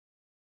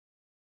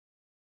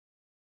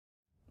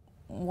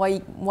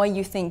why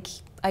you think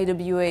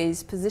IWA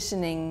is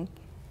positioning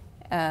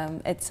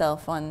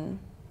itself on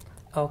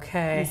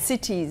the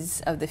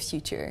cities of the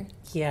future.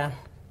 Yeah.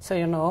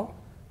 So,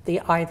 the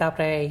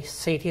IWA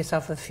Cities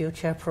of the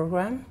Future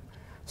program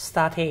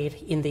started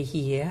in the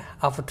year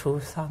of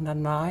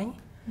 2009.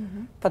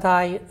 Mm-hmm. But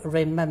I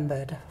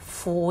remembered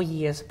 4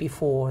 years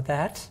before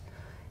that,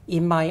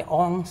 in my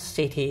own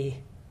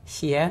city,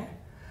 Xi'an,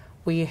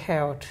 we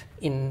held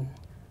in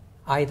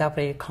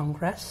IWA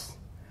Congress,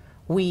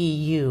 we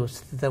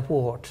used the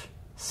word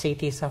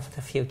Cities of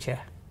the Future.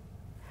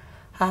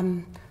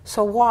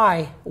 So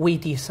why we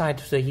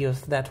decided to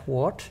use that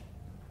word?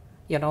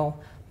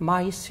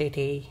 My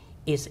city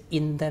is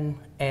inland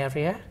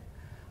area,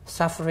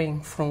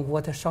 suffering from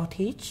water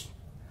shortage.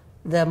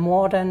 The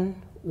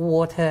modern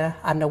water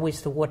and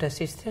wastewater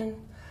system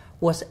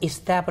was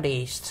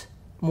established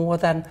more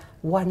than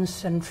 1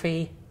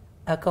 century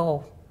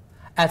ago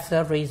as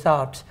a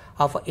result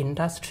of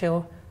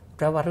industrial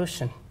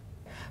revolution.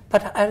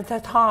 But at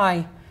that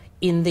time,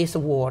 in this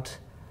world,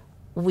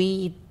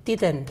 we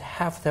didn't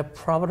have the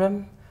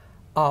problem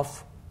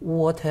of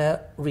water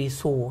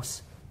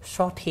resource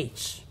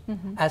shortage,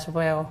 mm-hmm. as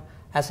well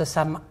as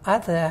some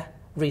other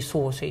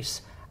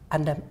resources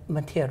and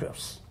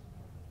materials.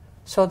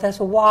 So that's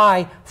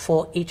why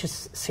for each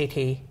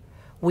city,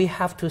 we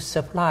have to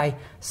supply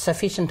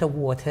sufficient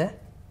water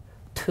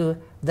to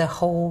the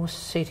whole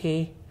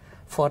city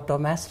for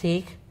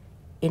domestic,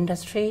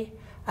 industry,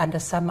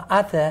 and some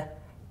other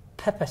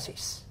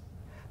purposes.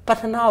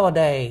 But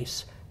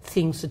nowadays,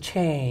 things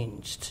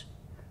changed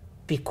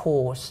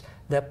because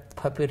the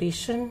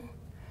population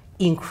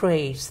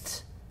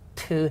increased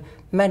to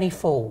many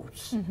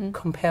folds, mm-hmm.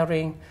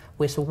 comparing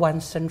with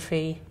 1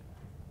 century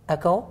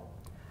ago.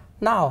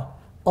 Now,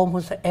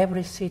 almost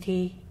every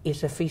city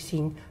is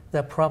facing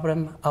the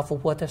problem of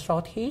water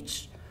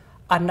shortage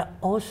and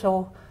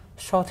also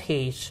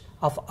shortage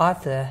of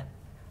other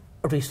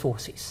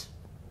resources.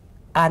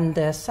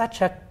 Under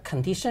such a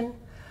condition,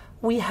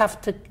 we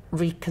have to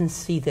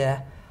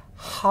reconsider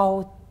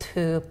how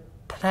to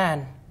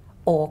plan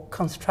or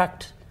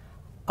construct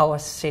our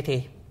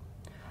city.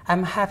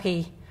 I'm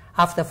happy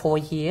after 4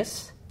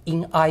 years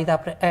in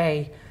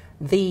IWA,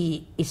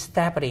 they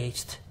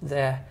established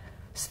the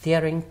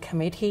steering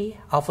committee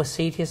of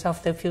Cities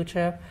of the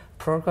Future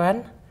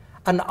program,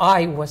 and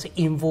I was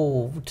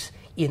involved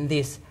in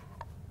this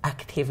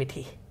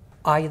activity.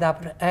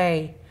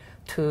 IWA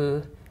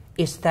to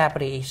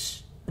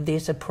establish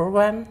this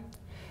program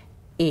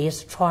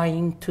is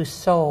trying to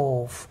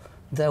solve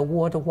the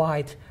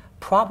worldwide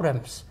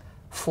problems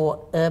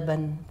for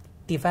urban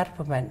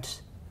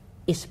development,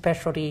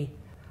 especially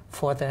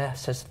for the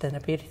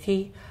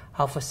sustainability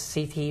of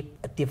city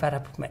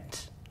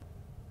development.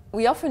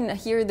 We often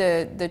hear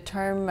the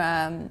term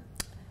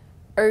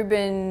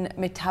urban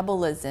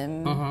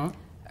metabolism, mm-hmm.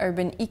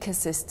 urban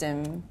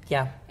ecosystem.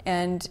 Yeah.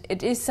 And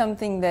it is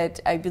something that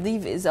I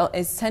believe is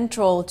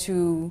central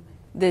to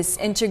this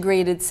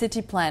integrated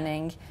city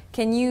planning.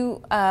 Can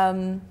you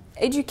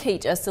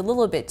educate us a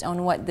little bit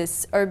on what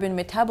this urban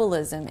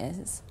metabolism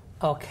is?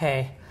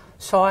 Okay.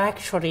 So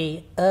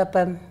actually,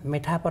 urban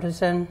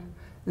metabolism,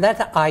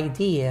 that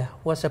idea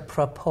was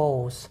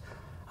proposed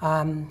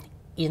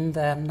in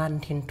the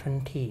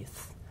 1920s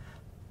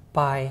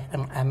by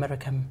an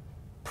American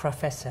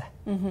professor.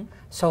 Mm-hmm.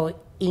 So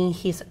in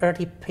his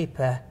early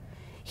paper,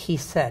 he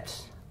said,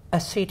 a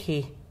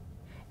city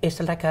is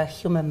like a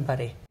human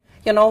body.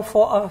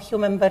 For a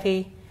human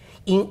body,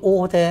 in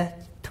order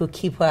to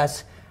keep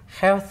us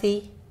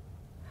healthy,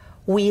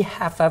 we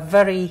have a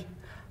very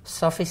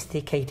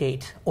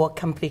sophisticated or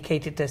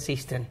complicated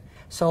system.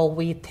 So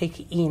we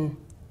take in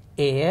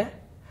air,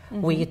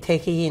 mm-hmm. we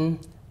take in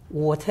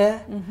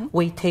water, mm-hmm.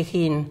 we take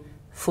in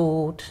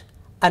food,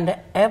 and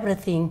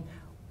everything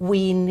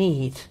we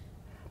need.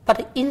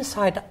 But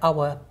inside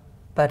our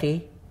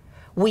body,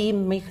 we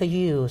make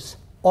use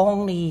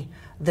only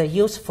the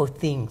useful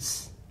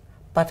things,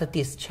 but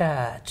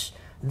discharge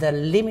the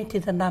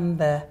limited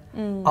number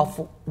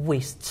of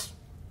wastes.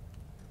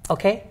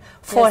 Okay?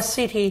 For yes. a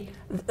city,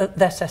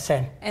 that's the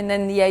same. And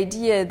then the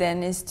idea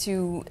then is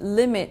to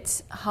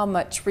limit how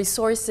much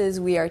resources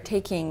we are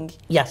taking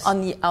yes.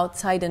 on the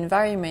outside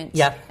environment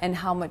yeah. and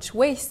how much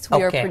waste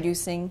we are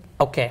producing.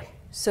 Okay.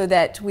 So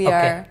that we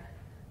are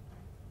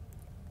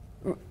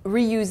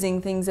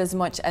reusing things as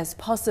much as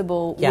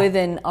possible yeah.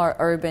 within our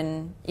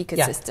urban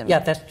ecosystem. Yeah,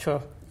 that's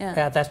true.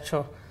 Yeah, that's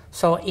true.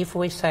 So if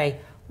we say,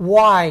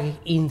 why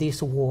in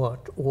this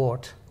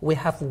world we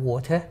have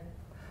water?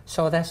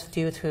 So that's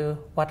due to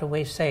what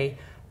we say,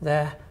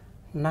 the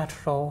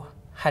natural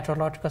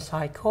hydrological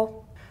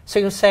cycle. So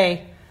you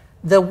say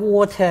the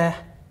water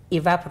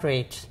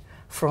evaporates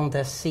from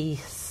the sea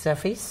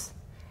surface,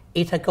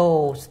 it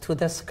goes to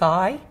the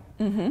sky,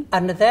 mm-hmm.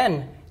 and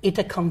then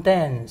it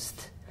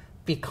condensed,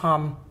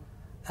 become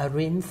a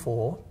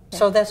rainfall. Yeah.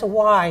 So that's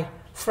why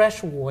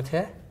fresh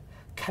water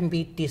can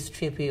be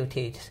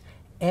distributed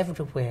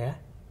everywhere.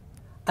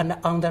 And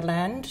on the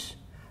land,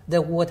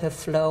 the water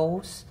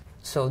flows.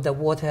 So the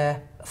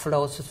water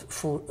flows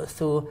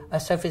through a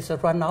surface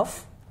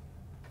runoff.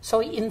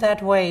 So in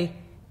that way,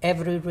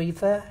 every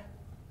river,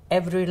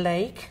 every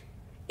lake,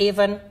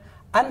 even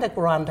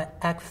underground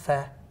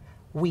aquifer,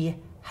 we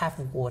have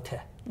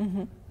water.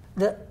 Mm-hmm.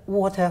 The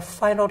water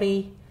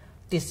finally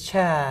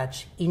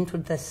discharge into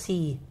the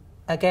sea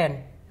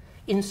again.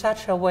 In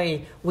such a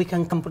way, we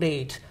can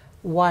complete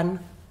one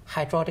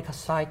hydraulic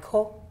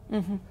cycle.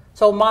 Mm-hmm.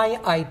 So my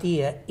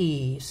idea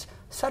is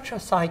such a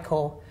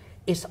cycle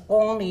is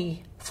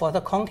only for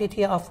the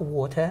quantity of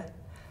water,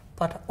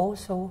 but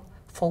also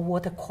for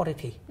water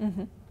quality.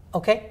 Mm-hmm.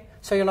 Okay?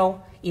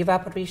 So,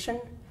 evaporation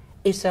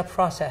is a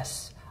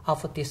process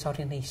of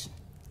desalination.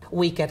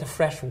 We get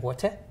fresh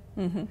water.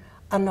 Mm-hmm.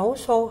 And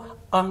also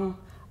on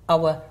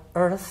our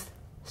Earth's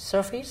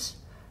surface,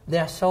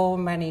 there are so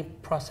many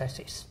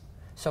processes.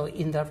 So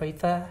in the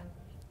river,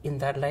 in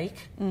the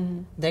lake,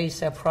 mm-hmm. there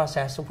is a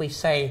process we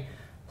say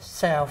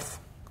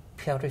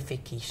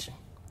self-purification.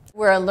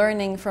 We're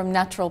learning from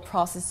natural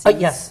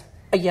processes.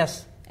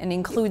 Yes. And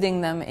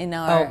including them in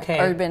our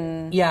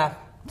urban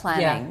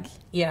planning.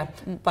 Yeah.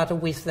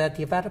 But with the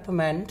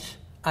development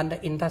and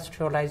the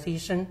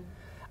industrialization,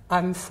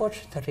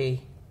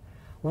 unfortunately,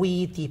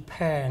 we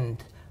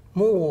depend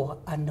more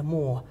and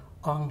more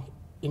on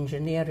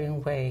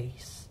engineering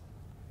ways,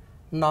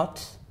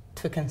 not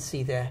to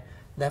consider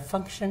the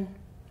function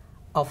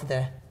of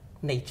the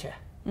nature.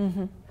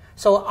 Mm-hmm.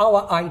 So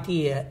our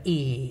idea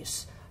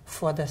is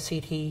for the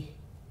city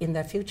in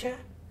the future,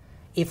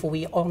 if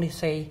we only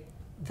say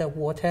the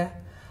water,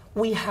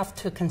 we have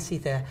to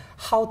consider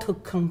how to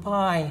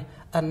combine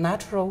a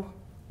natural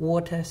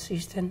water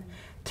system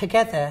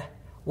together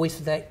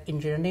with the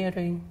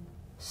engineering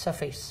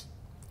surface.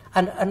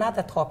 And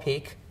another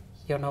topic,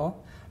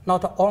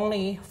 not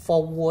only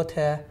for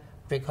water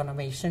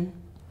reclamation,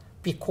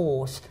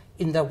 because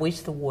in the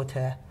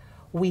wastewater,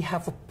 we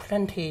have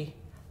plenty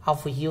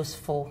of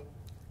useful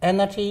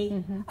energy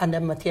mm-hmm.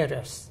 and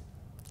materials.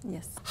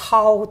 Yes.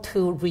 How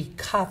to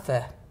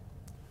recover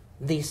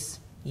these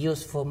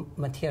useful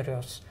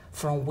materials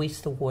from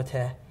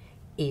wastewater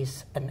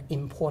is an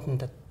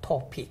important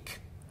topic.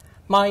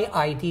 My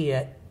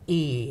idea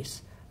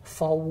is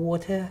for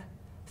water,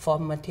 for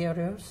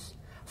materials,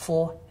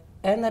 for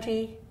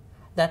energy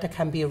that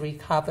can be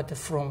recovered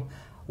from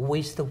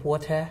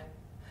wastewater,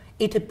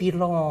 it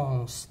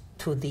belongs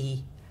to the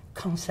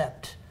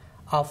concept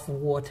of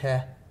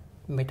water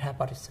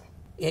metabolism.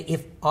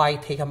 If I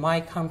take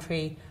my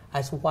country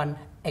as one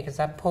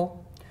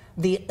example,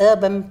 the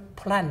urban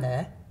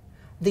planner,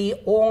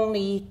 they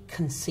only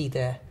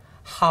consider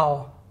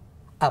how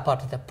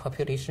about the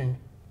population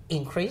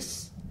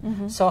increase,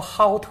 mm-hmm. so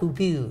how to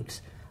build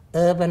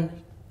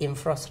urban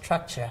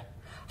infrastructure,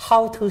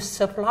 how to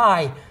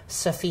supply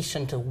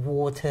sufficient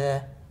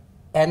water,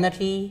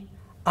 energy,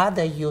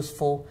 other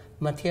useful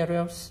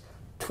materials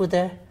to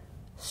the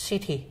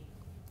city.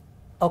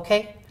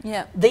 Okay?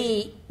 Yeah.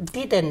 They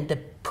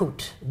didn't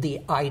put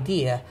the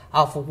idea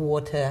of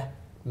water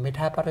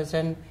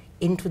metabolism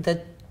into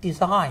the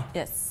design.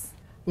 Yes.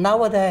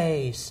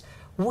 Nowadays,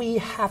 we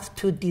have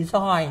to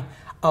design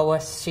our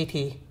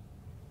city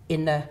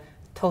in a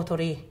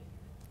totally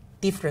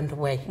different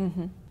way.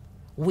 Mm-hmm.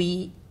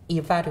 We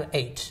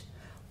evaluate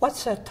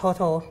what's the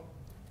total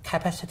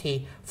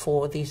capacity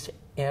for this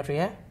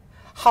area,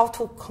 how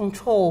to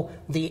control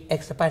the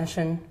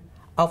expansion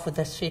of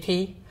the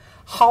city,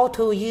 how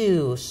to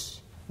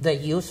use the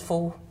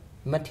useful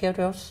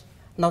materials,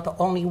 not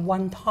only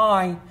one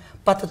time,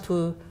 but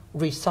to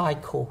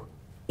recycle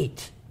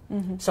it.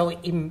 Mm-hmm. So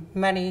in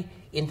many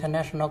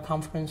international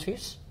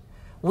conferences,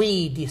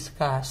 we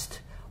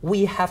discussed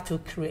we have to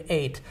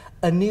create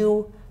a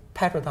new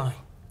paradigm.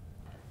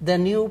 The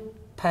new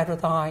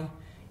paradigm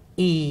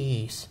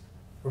is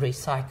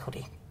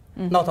recycling,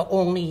 mm-hmm. not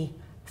only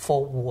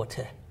for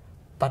water,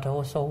 but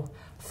also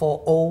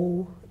for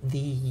all the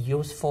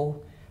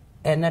useful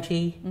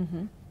energy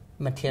mm-hmm.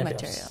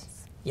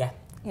 materials. Yeah.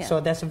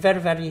 So that's a very,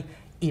 very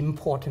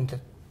important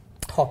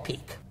topic.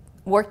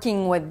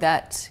 Working with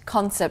that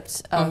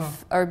concept of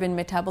mm-hmm. urban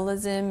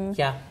metabolism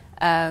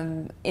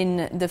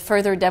in the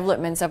further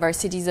developments of our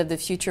Cities of the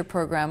Future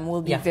program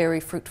will be very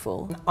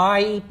fruitful.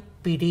 I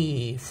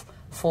believe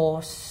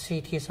for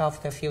Cities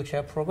of the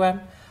Future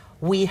program,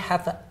 we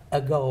have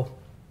a goal.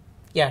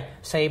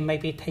 Say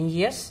maybe 10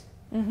 years,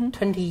 mm-hmm.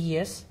 20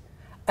 years.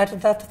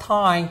 At that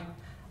time,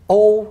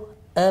 all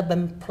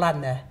urban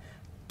planners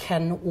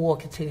can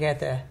work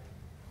together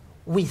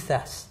with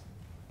us.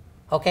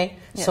 Okay?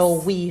 Yes.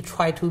 So we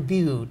try to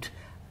build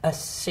a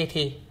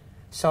city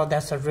so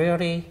that's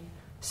really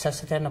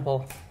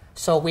sustainable.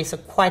 So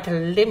with quite a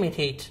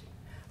limited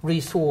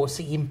resource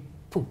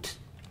input.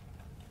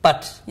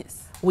 But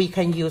we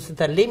can use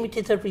the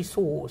limited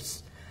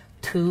resource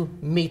to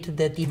meet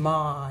the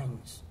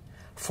demands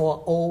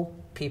for all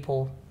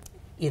people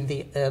in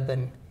the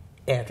urban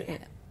area.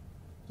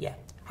 Yeah.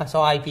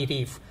 So I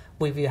believe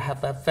we will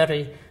have a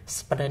very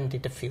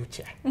splendid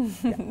future.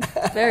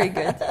 Very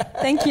good.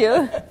 Thank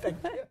you.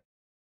 Thank you.